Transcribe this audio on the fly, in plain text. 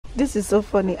This is so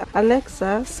funny.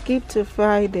 Alexa, skip to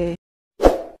Friday.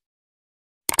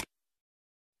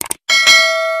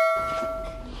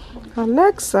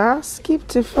 Alexa, skip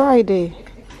to Friday.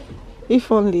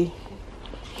 If only.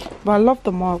 But I love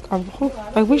the mug.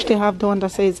 I wish they have the one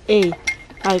that says A,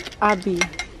 like Abbey.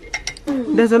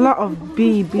 There's a lot of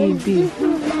B, B, B.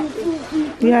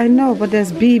 Yeah, I know, but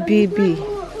there's B, B, B.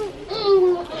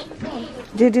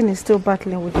 Jayden is still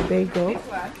battling with the bagel.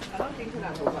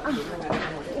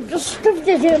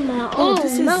 Oh,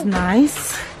 this is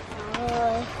nice.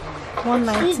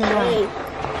 199.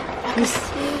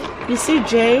 You see,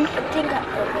 Jay?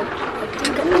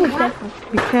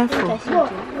 Be careful.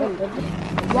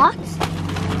 What?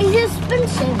 It's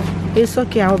expensive. It's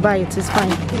okay, I'll buy it. It's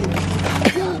fine.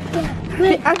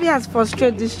 Abby has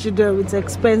frustrated this children with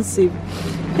expensive.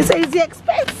 He said, is it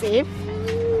expensive?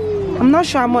 I'm not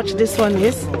sure how much this one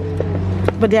is,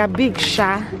 but they are big,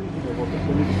 Sha.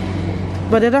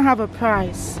 But they don't have a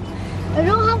price. They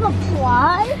don't have a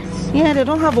price? Yeah, they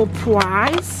don't have a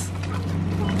price.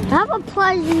 I have a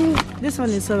price. This one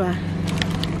is alright.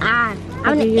 I'm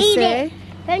gonna eat it.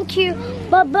 Thank you.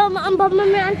 But mommy, I'm gonna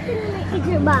eat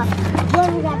it back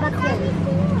when we get back home.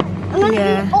 I'm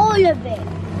gonna eat all of it.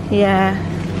 Yeah.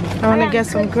 I wanna get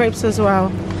some grapes as well.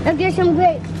 I'll get some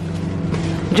grapes.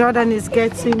 Jordan is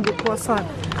getting the croissant.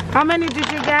 How many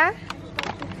did you get?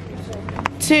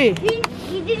 2.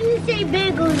 He didn't say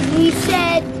bagels, he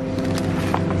said...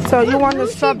 So you want the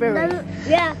strawberry?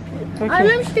 Yeah. Okay. I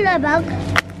want strawberry.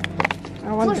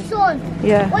 I want croissant.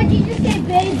 Yeah. Why did you say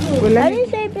bagel? Well, I didn't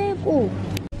say bagel.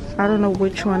 I don't know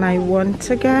which one I want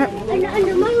to get.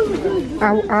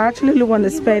 I actually want to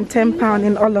spend £10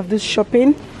 in all of this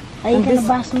shopping. Are you gonna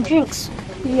buy some drinks?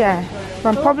 Yeah.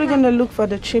 I'm probably gonna look for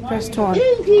the cheapest one.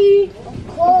 Pinky!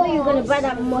 Oh, you're gonna buy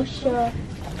that musha.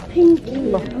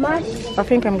 Pinky. Mash. I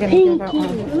think I'm gonna get that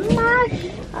one.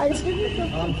 Mash.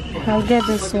 I'll get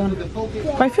this one.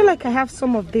 But I feel like I have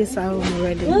some of this at home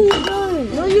already. No, you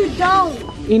don't. No, you don't.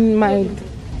 In my...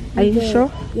 Are you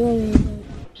sure? Yeah.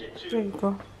 There you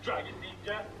go.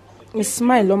 It's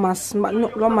smile. Loma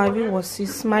view was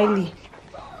smiley.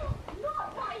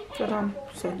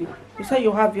 Sorry. You said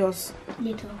you have yours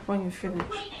Later. when you finish.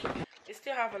 You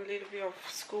still have a little bit of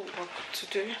school work to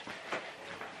do.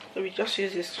 So we just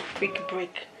use this quick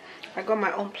break. I got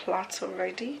my own platter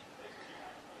ready.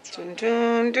 Dun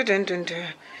dun dun dun dun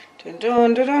dun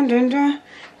dun dun dun dun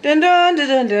dun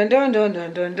dun dun dun dun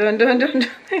dun dun dun dun dun.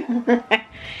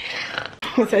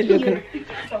 You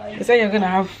said you're gonna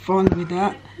have fun with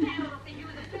that.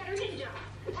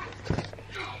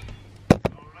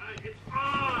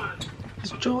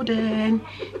 Jordan,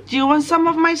 do you want some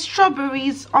of my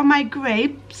strawberries or my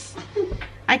grapes?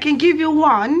 I can give you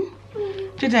one.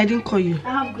 Jordan, I didn't call you.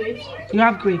 I have grapes. You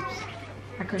have grapes.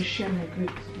 I can share my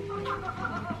grapes.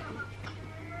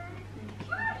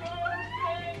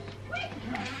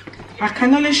 I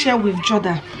can only share with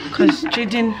Jordan because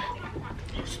Jayden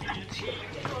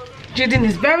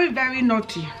is very, very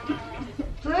naughty.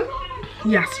 Huh?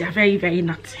 Yes, you're very, very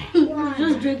naughty.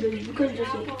 Just drink it because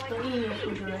just eat your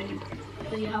food already.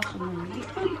 So you have some money.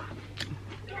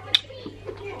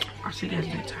 I'll see you guys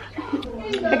later.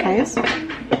 Hey guys,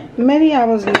 many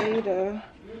hours later.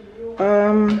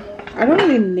 I don't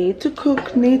really need to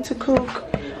cook,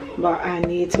 but I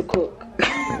need to cook.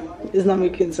 It's not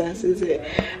making sense, is it?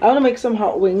 I want to make some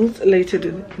hot wings later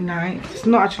tonight. It's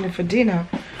not actually for dinner.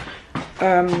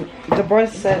 The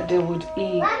boys said they would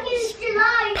eat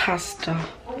pasta.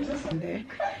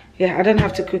 Yeah, I don't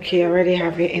have to cook here. I already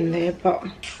have it in there,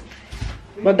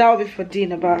 but that will be for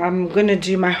dinner. But I'm gonna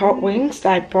do my hot wings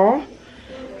that I bought.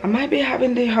 I might be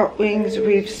having the hot wings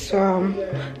with some,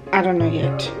 I don't know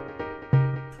yet.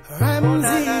 Ramsey.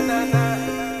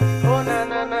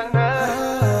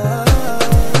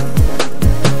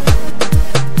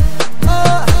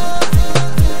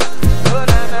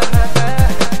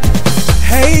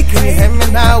 Hey, can you hear me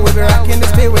now? We be rocking the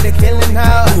state with the killing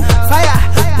now.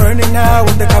 Fire, burning now.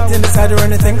 With the captain decide to run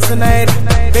the things tonight.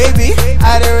 Baby,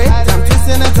 I do it. I'm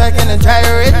twisting and turning and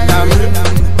gyrate.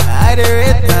 I do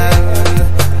it.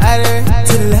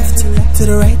 To the left, to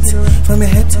the right, from your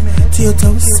head to your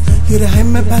toes. You the high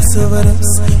me pass over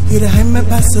those. You the high me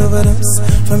pass over those.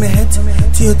 From your head to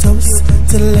your toes.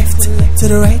 To the left, to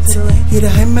the right. You the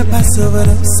high me pass over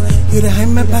those. You the high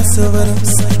me pass over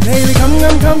those. Baby, come.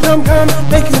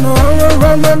 Make you know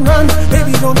run.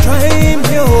 Baby, don't try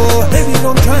me, oh. Baby,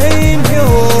 don't try me,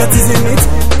 oh. You're teasing it.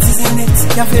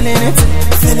 You're feeling it.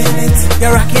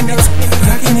 You're rocking it.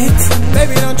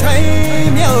 Baby, don't try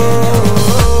me,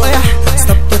 oh. Yeah.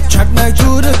 Stop the track now,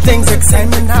 do the things excite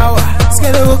me now. Let's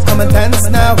get a hook, come and dance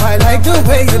now. I like the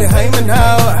way you're behind me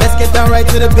now. Let's get down right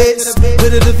to the bits.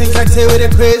 With the things like say with the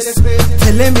Chris.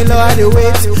 Telling me Lord the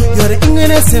wait. You're the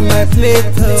ingredients in my plate.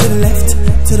 To the left,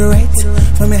 to the right,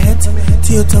 from your head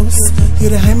to your toes. You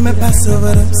the high me pass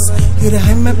over those. You the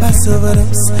high me pass over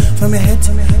those. From your head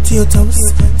to your toes.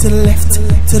 To the left,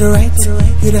 to the right.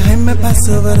 You the high me pass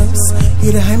over those.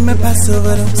 You the high me pass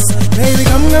over those. Baby,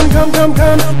 come.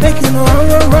 Make you know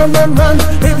run.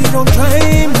 Baby, don't try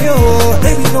me, oh.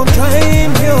 Baby, don't try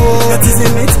me, oh. You're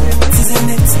teasing it.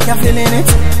 You're feeling it.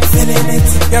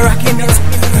 You're rocking it.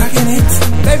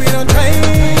 Baby, don't try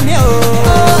me, oh.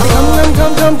 Come.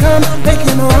 Make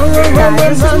you know run.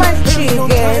 This is my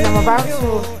chicken. I'm about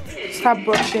to start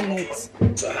brushing it.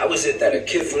 So how is it that a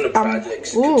kid from the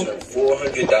projects can turn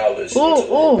 $400 into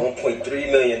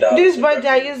 $1.3 million? This boy they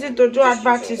are using to do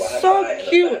adverts is so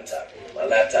cute. My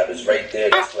laptop is right there.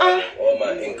 That's where I make all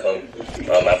my income.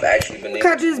 I've actually been able to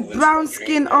look at this brown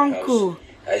skin uncle.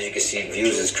 As you can see,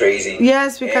 views is crazy.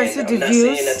 Yes, we can see the I'm not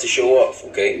views. saying that to show off,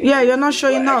 okay? Yeah, you're not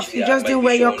showing off. You just didn't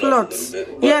wear your clothes.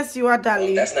 Yes, you are,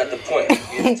 darling. That's not the point.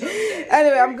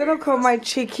 Anyway, I'm gonna call my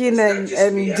chicken and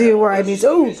do what I need.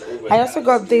 Oh, I also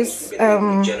got this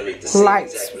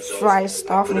light fry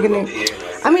stuff. I'm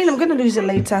gonna lose it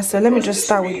later. So let me just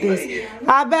start with this.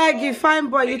 I beg you, fine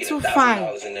boy, you're too fine.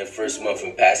 In their first month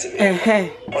in passive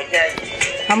Okay.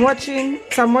 I'm watching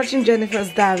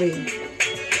Jennifer's Diary.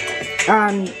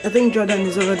 And I think Jordan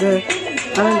is over there.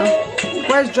 I don't know.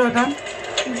 Where's Jordan?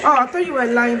 Oh, I thought you were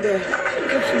lying there.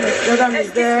 Jordan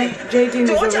is there. Jayden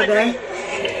is over there.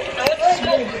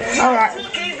 Alright.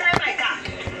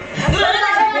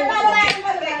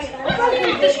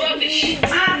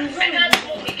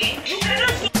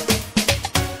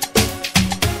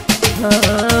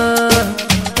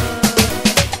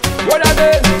 What are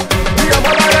they? We are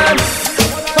one of them.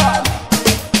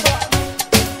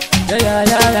 Yeah.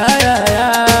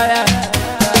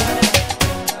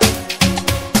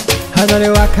 I know they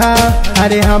waka, I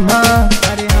they hammer,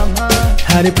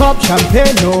 I they pop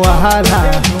champagne, no wahala.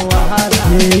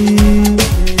 Yeah.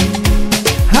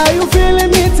 How you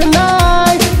feeling me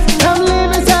tonight? I'm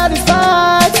living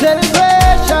satisfied,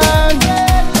 celebration,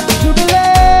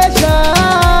 jubilation,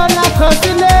 not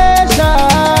constellation.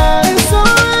 It's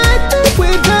alright if we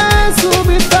dance, we'll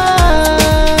be fine.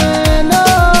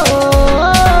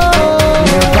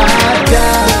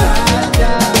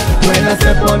 When I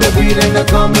step on the beat and they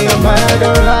call me a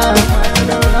murderer,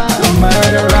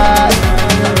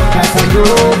 that's a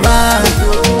robot.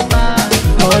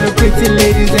 All the pretty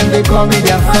ladies and they call me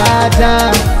their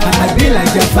father. I be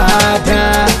like their father.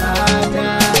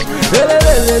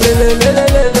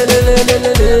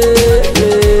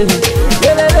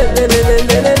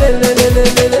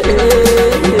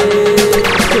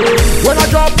 When I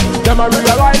drop, them I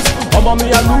realize I'm on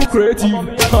me and lucrative.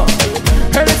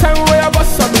 Anytime we have a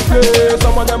sun place,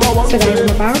 some of them I want to I'm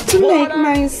about to make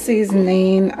my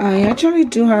seasoning. I actually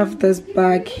do have this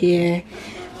bag here.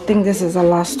 I think this is the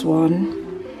last one.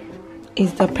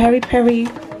 It's the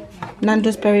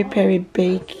Nando's peri peri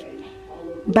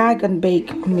bag and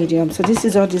bake medium. So this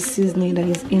is all the seasoning that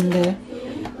is in there.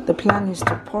 The plan is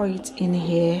to pour it in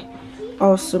here.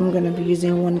 Also, I'm gonna be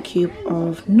using 1 cube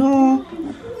of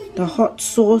the hot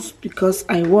sauce because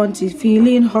I want it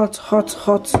feeling hot.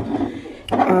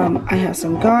 I have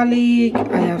some garlic,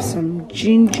 I have some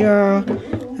ginger,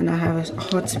 and I have a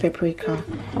hot paprika.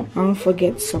 I don't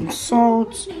forget some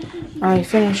salt. I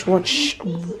finished washing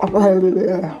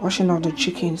all the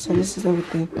chicken, so this is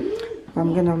everything.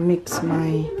 I'm gonna mix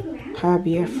my herb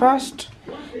here first,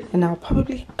 and I'll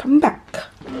probably come back.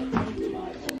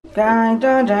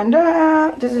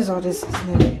 This is all this is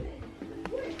needed.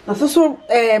 I was also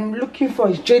looking for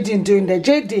is Jayden doing the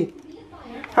Jayden.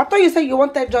 I thought you said you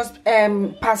wanted just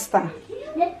pasta.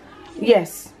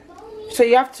 Yes. So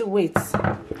you have to wait.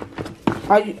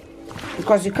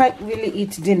 Because you can't really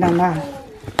eat dinner now.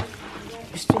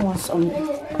 You still want some.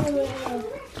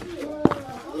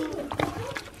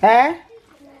 Eh?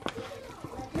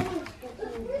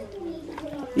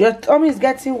 Your tummy is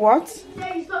getting what?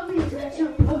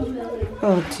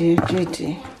 Oh dear,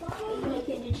 JD.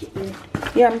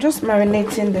 Yeah, I'm just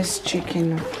marinating this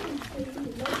chicken.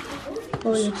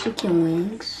 Oh, the chicken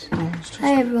wings.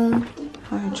 Hi everyone.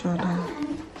 Hi Jordan.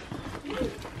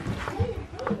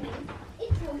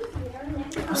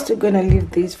 I'm still gonna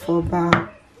leave these for about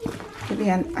maybe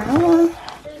an hour.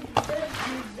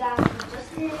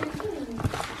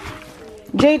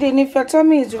 Jayden, if your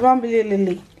tummy is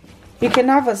rumbly, you can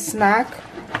have a snack.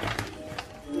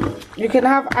 You can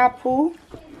have apple.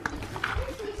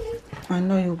 I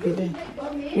know you'll be there.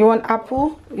 You want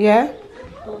apple? Yeah?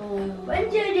 When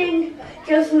Jayden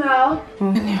just now.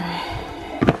 Anyway.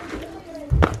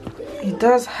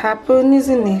 does happen,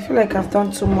 isn't it? I feel like I've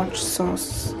done too much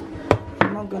sauce.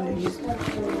 I'm not gonna use it.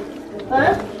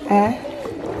 Huh?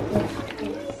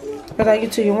 But are you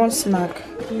two? You want snack?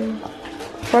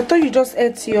 But I thought you just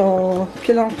ate your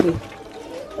pilon plate.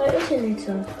 I didn't eat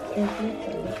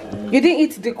it. You didn't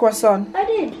eat the croissant? I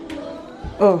did.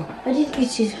 Oh. I did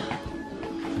eat it.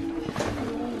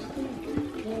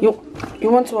 You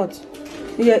want what?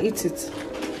 Yeah, eat it.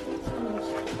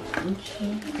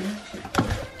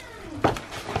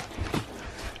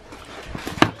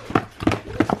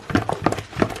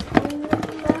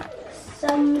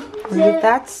 Leave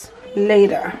that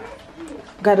later.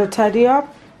 Gotta tidy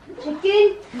up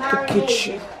the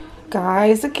kitchen.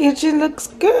 Guys, the kitchen looks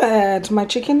good. My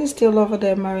chicken is still over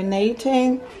there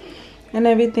marinating and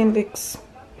everything looks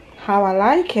how I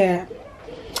like it.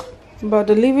 But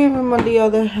the living room on the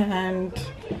other hand,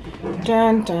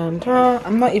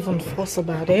 I'm not even fussed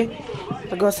about it.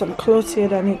 I got some clothes here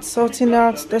that need sorting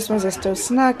out. This ones are still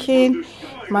snacking.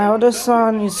 My other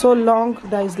son is so long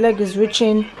that his leg is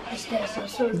reaching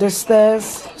the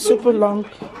stairs, super long.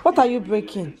 What are you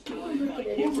breaking?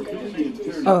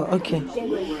 Oh, okay.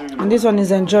 And this one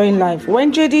is enjoying life.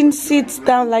 When Jayden sits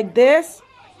down like this,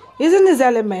 he's in his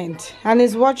element and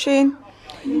he's watching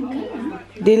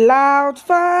The Loud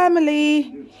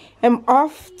Family. I'm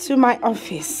off to my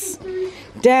office.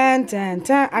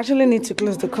 I actually need to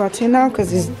close the curtain now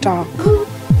because it's dark.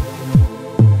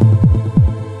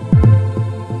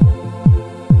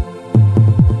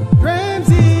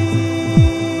 Ramsey,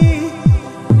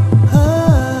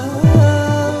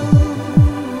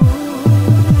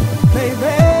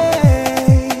 baby,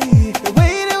 the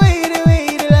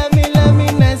way, love me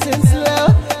nice and slow.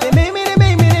 They make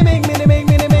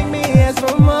me ask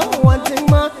for more, wanting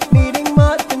more, needing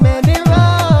more, demanding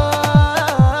right.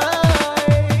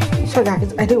 So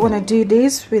guys, I didn't want to do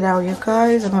this without you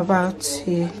guys. I'm about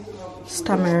to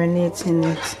start marinating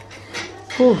it.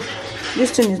 Oh,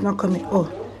 this thing is not coming. Oh,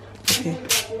 okay.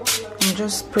 I'm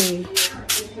just spray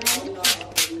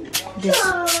this.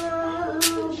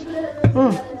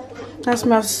 That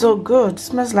smells so good. It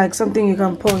smells like something you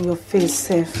can pour on your face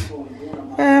safe.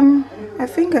 I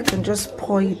think I can just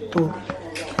pour it though.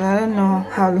 I don't know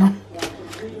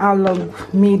how long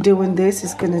me doing this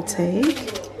is gonna take.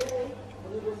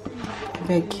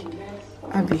 Beg,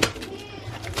 Abby,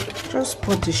 just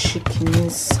put the chicken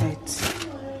inside.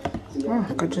 Oh,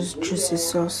 I could just juicy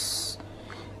sauce.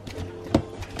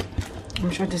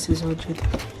 I'm sure this is all Jayden.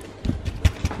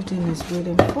 Jayden is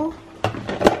waiting for.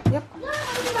 Yep.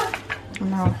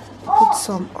 Now put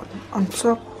some on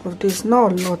top of this.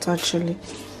 Not a lot actually.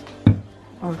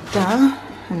 Of that.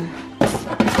 And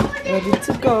ready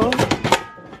to go.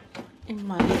 In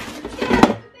my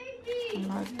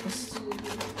like this.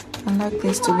 I like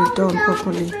this to be done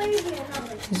properly.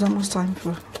 It's almost time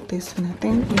for this, and I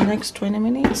think in the next 20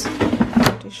 minutes.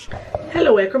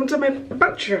 Hello, welcome to my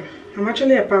bathroom. I'm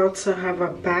actually about to have a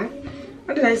bath.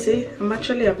 What did I say? I'm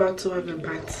actually about to have a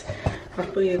bath. I'll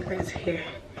put you guys here.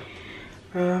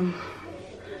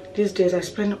 These days I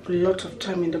spend a lot of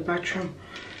time in the bathroom.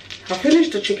 I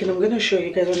finished the chicken. I'm going to show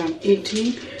you guys what I'm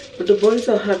eating. But the boys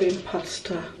are having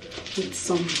pasta with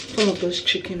some of those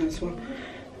chicken as well.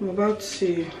 I'm about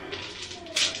to...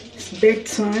 It's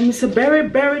bedtime. It's a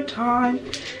berry time.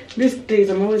 These days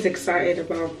I'm always excited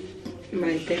about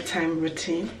my bedtime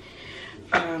routine.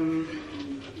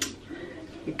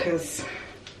 Because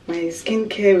my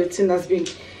skincare routine has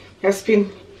been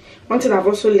one thing I've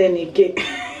also learned again.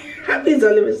 Abby's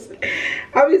always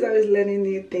learning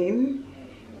new things.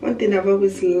 One thing I've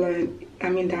always learned,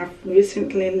 that I've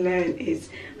recently learned, is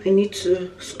I need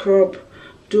to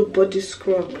do body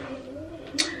scrub.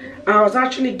 I was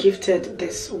actually gifted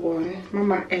this one.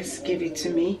 Mama S gave it to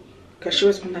me because she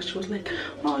was like,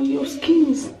 oh, your skin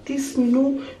is this,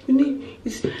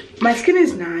 my skin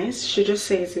is nice. She just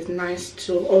says it's nice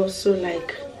to also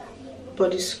like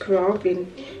body scrub,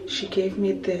 and she gave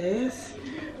me this.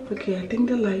 Okay, I think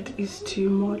the light is too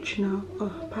much now.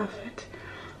 Oh, perfect.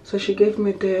 So she gave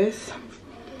me this.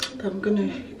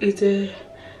 It's a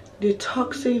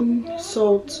detoxing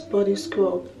salt body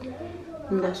scrub,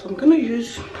 and that's what I'm gonna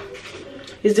use.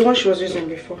 It's the one she was using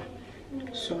before.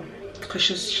 So because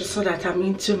she saw that I'm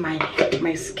into my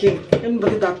skin.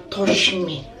 Anybody that touched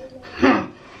me,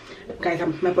 guys,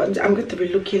 I'm going to be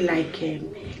looking like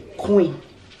Queen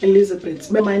Elizabeth.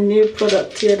 My new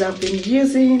product here that I've been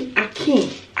using, Akin.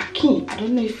 I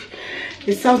don't know if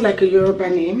it sounds like a Yoruba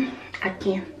name.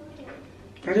 Akin.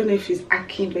 I don't know if it's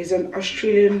Akin, but it's an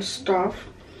Australian stuff.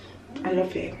 I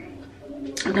love it,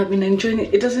 and I've been enjoying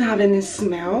it. It doesn't have any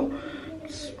smell.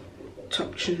 It's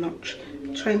top notch.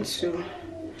 Trying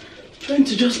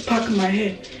to just pack my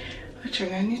hair.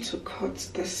 Actually, I need to cut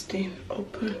this thing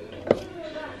open.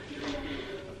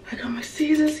 I got my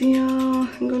scissors here.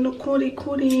 I'm gonna cut it.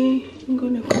 I'm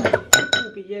gonna cut it.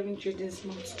 I'll be hearing Jayden's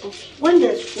mouth stuff. When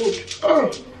there's food,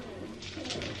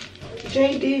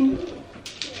 Jayden,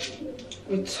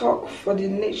 we talk for the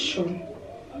nation.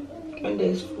 When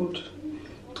there's food,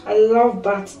 I love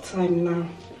bath time now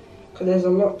because there's a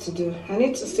lot to do. I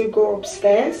need to still go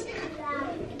upstairs.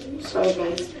 Sorry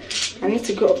guys, I need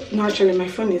to go. No, actually my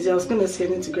phone is here. I was gonna say I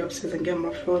need to go upstairs and get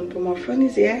my phone, but my phone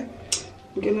is here.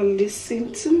 I'm gonna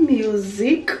listen to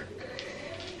music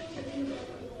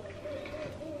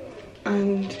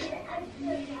and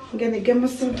I'm gonna get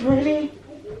myself ready.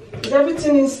 Is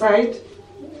everything inside?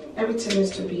 Everything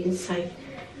needs to be inside.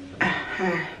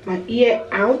 My ear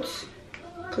out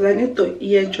because I need to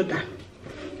hear Jordan.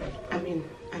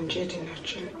 And Jayden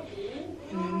actually.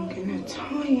 And I'm gonna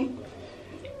tie it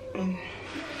and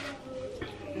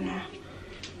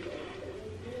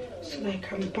so that I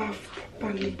can bath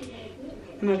properly.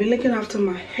 And I'll be looking after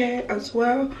my hair as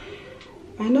well.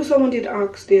 I know someone did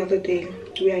ask the other day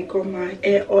where I got my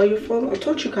hair oil from. I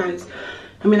told you guys.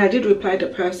 I did reply the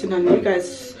person, and you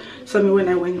guys saw me when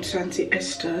I went to Auntie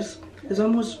Esther's. It's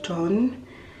almost done,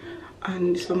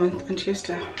 and someone Auntie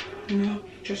Esther,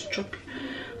 just drop it.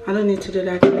 I don't need to do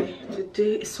that today.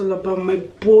 Today it's all about my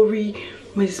body,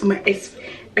 my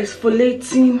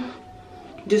exfoliating.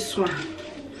 This one.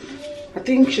 I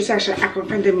think she said I can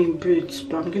find them in boots,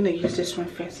 but I'm gonna use this one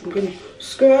first. I'm gonna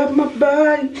scrub my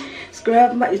body,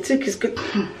 scrub my. It's good.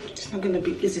 It's not gonna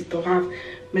be easy to have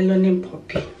melanin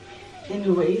poppy.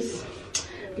 Anyways,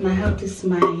 and I have this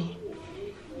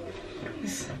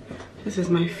this is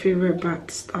my favorite bath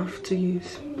stuff to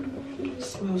use. It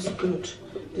smells good.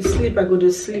 The sleep I go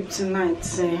to sleep tonight.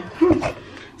 See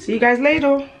you guys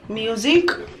later. Music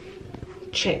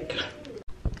check.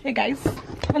 Hey guys,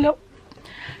 hello.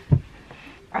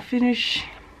 I finished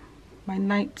my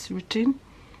night routine.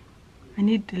 I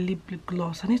need the lip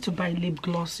gloss. I need to buy lip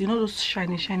gloss. You know those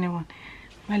shiny one.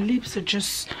 My lips are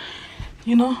just,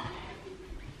 I'm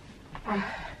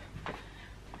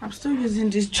still using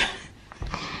this.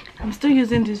 I'm still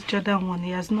using this Jordan one.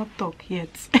 He has not talked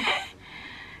yet.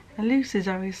 My lips is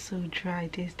always so dry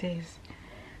these days.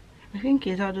 I think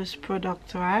it's all those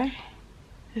products, right?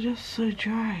 They're just so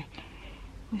dry.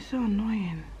 It's so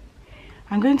annoying.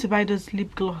 I'm going to buy those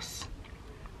lip gloss.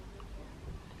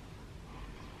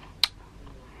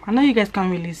 I know you guys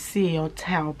can't really see or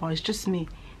tell, but it's just me.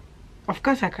 Of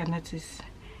course I can notice.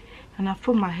 And I've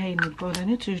put my hair in a bun. I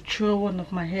need to throw one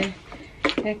of my hair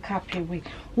cap away.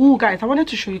 Oh guys, I wanted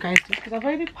to show you guys this because I've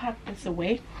already packed this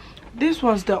away. This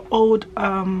was the old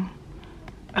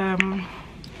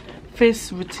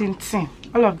face routine thing.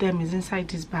 All of them is inside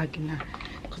this bag now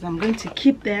because I'm going to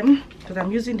keep them because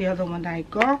I'm using the other one that I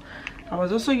got. I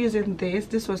was also using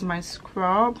this was my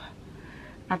scrub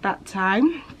at that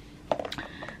time,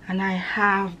 and I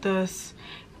have this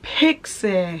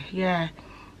Pixie. Yeah,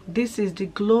 this is the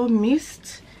glow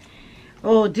mist.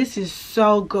 Oh, this is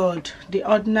so good. The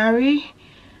Ordinary.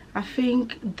 I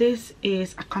think this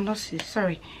is, I cannot see,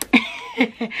 sorry.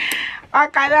 I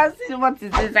cannot see what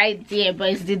is inside here, but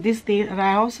it's this thing. And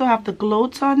I also have the Glow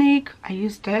Tonic. I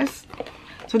use this.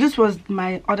 So this was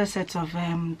my other set of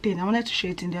thing. I wanted to show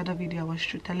it in the other video I was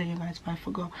telling you guys, but I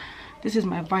forgot. This is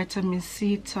my vitamin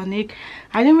C tonic.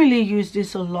 I didn't really use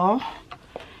this a lot,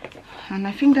 and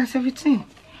I think that's everything.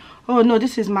 Oh no,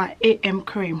 this is my AM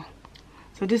cream.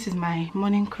 So this is my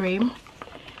morning cream.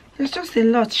 There's just a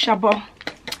lot, Shabo.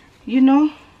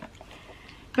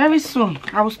 Very soon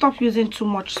I will stop using too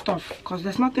much stuff because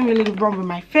there's nothing really wrong with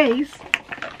my face.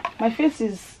 My face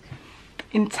is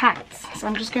intact, so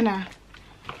I'm just gonna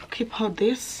keep all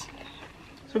this.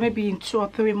 So maybe in 2 or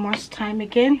 3 months time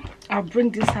again I'll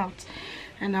bring this out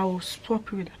and I will swap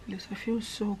it with that place. I feel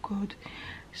so good.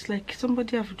 It's like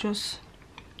somebody have just,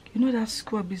 that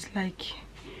scrub is like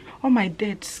all my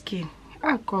dead skin.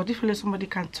 Oh god, if only somebody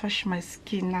can touch my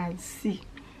skin now and see.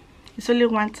 It's only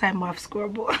one time I've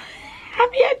scrubbed.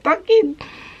 I'm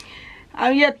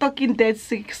here talking dead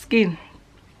sick skin.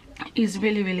 It's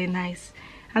really nice.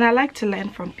 And I like to learn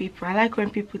from people. I like when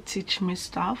people teach me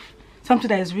stuff. Something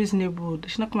that is reasonable. They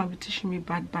should not come and be teaching me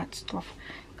bad stuff.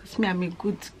 Because me, I'm a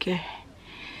good girl.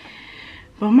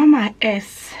 But Mama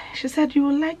S, she said, you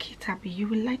will like it, Abby. You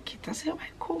will like it. I said, why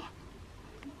cool?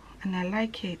 And I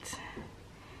like it.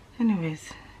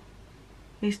 Anyways,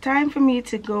 it's time for me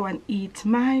to go and eat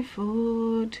my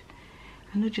food.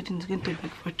 I know Jayden's going to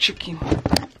look for chicken.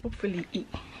 Hopefully eat.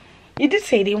 He did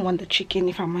say he didn't want the chicken,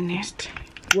 if I'm honest.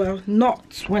 Well,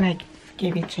 not when I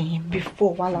gave it to him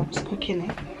before while I was cooking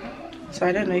it. So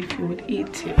I don't know if he would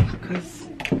eat it because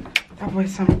That boy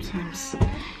sometimes,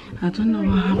 I don't know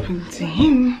what happened to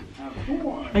him.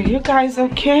 Are you guys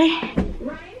okay?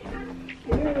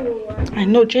 I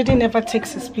know Jayden never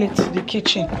takes his plate to the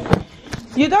kitchen.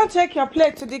 You don't take your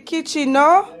plate to the kitchen,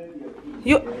 no?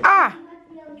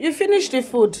 You finished the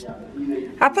food.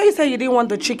 I thought you said you didn't want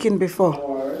the chicken before.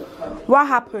 What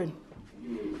happened?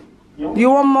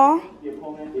 You want more?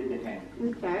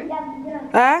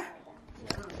 Okay.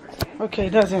 Okay,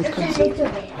 it doesn't come.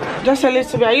 Just a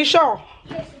little bit. Are you sure?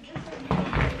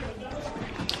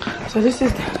 So this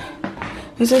is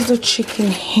the chicken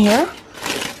here.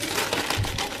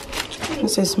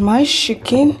 This is my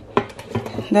chicken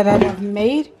that I have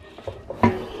made.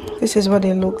 This is what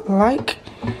they look like.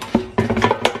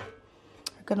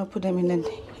 I'm gonna put them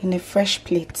in a fresh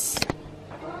plate.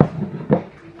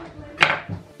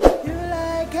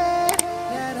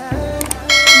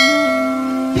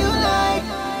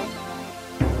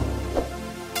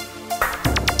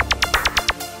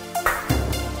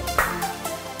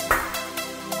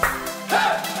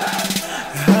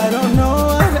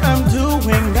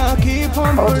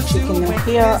 All the chicken in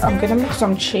here. I'm gonna make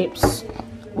some chips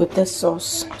with this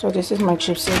sauce. So this is my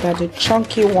chips. These are the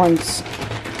chunky ones.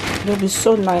 They'll be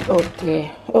so nice. Oh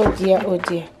dear, oh dear, oh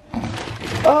dear,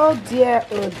 oh dear,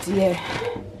 oh dear.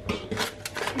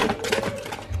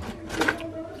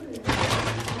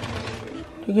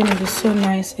 They're gonna be so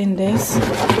nice in this.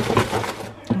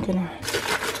 I'm gonna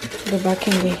put it back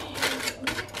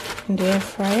in the air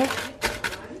fryer.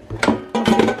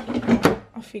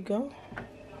 Off you go.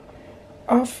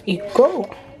 Off it go.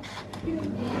 I'm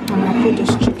gonna put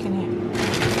this chicken in.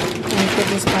 Let me put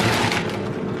this back.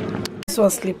 This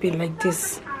was sleeping like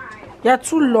this. You're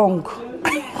too long.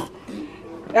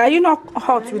 Are you not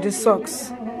hot with the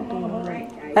socks?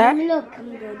 Eh? Look,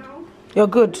 I'm good. You're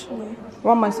good.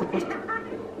 What am I supposed to?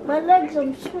 My legs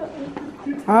are short.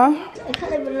 Huh? I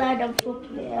can't even lie down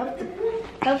properly. I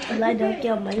have to lie down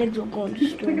here. My legs will go on the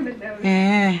stool.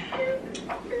 Yeah.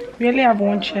 We only have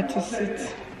one chair to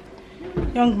sit.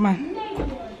 Young man,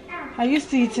 are you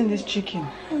still eating this chicken?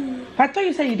 I thought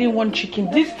you said you didn't want chicken.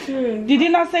 Did you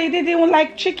not say you didn't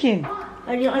like chicken?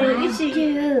 Are you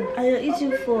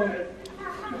eating for?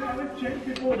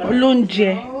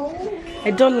 Olonje.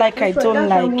 I don't like. That's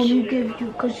what You gave you,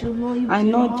 because you know you. I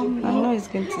know he's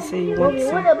going to say you want Mommy,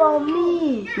 some. what about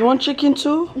me? You want chicken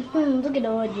too? Look at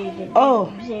what you did.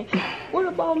 Oh. What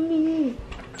about me?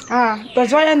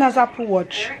 Does Ryan has Apple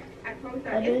Watch?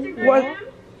 I don't know. What?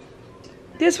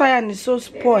 This Ryan is so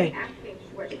spoiled.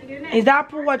 Is the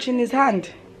Apple Watch in his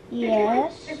hand?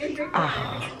 Yes.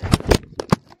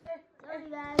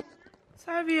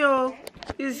 Sorry, oh.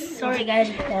 Sorry, guys.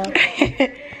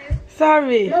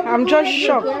 Sorry, I'm just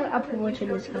shocked. Apple Watch in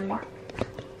his hand.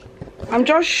 I'm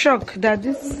just shocked that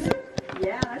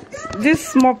this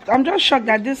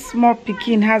small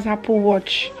Pekin has Apple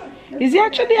Watch. Is it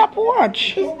actually Apple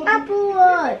Watch? It's Apple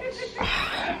Watch.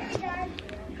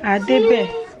 Adebe.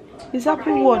 It's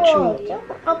Apple Watch.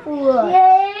 Apple Watch.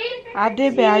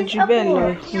 Adebe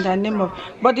Ajubelo in the name of.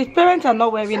 But the parents are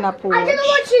not wearing Apple Watch. I don't know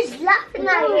what she's laughing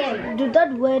at him. Do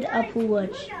that wear Apple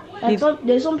Watch?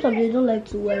 There's sometimes they don't like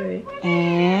to wear it.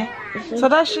 So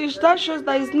that shows that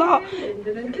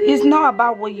it's not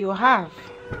about what you have,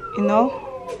 you know.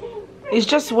 It's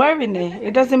just wearing it.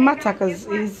 It doesn't matter because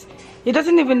he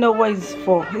doesn't even know what it's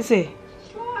for, is it?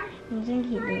 You think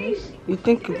he does? You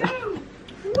think he does?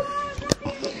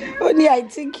 Only I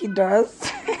think he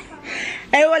does.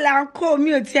 Hey, well, Uncle,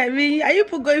 me, are you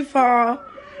going for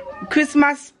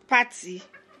Christmas party?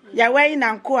 You're wearing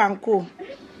Uncle.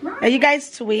 Are you guys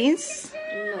twins?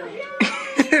 No.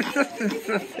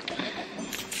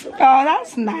 Oh,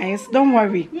 that's nice. Don't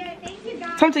worry.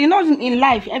 Something, you know, in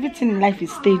life, everything in life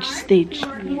is stage.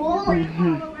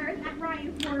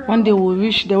 One day we'll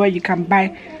reach the way you can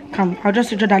buy. I'll just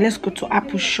suggest that let's go to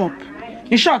Apple shop.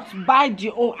 In short, buy the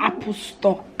old Apple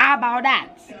store. How about that?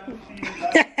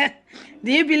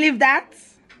 Do you believe that?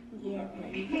 Yeah.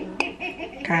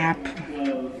 It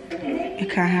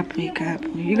can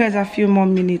happen. You guys have a few more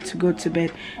minutes to go to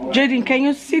bed. Jayden, can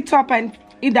you sit up and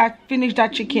finish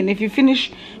that chicken? If you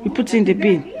finish, you put it in the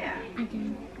bin.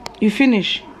 You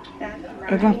finish?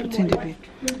 I'm gonna put it in the bin.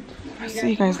 I'll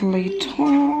see you guys later.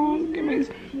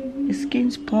 My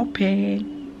skin's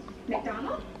popping.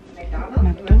 McDonald's.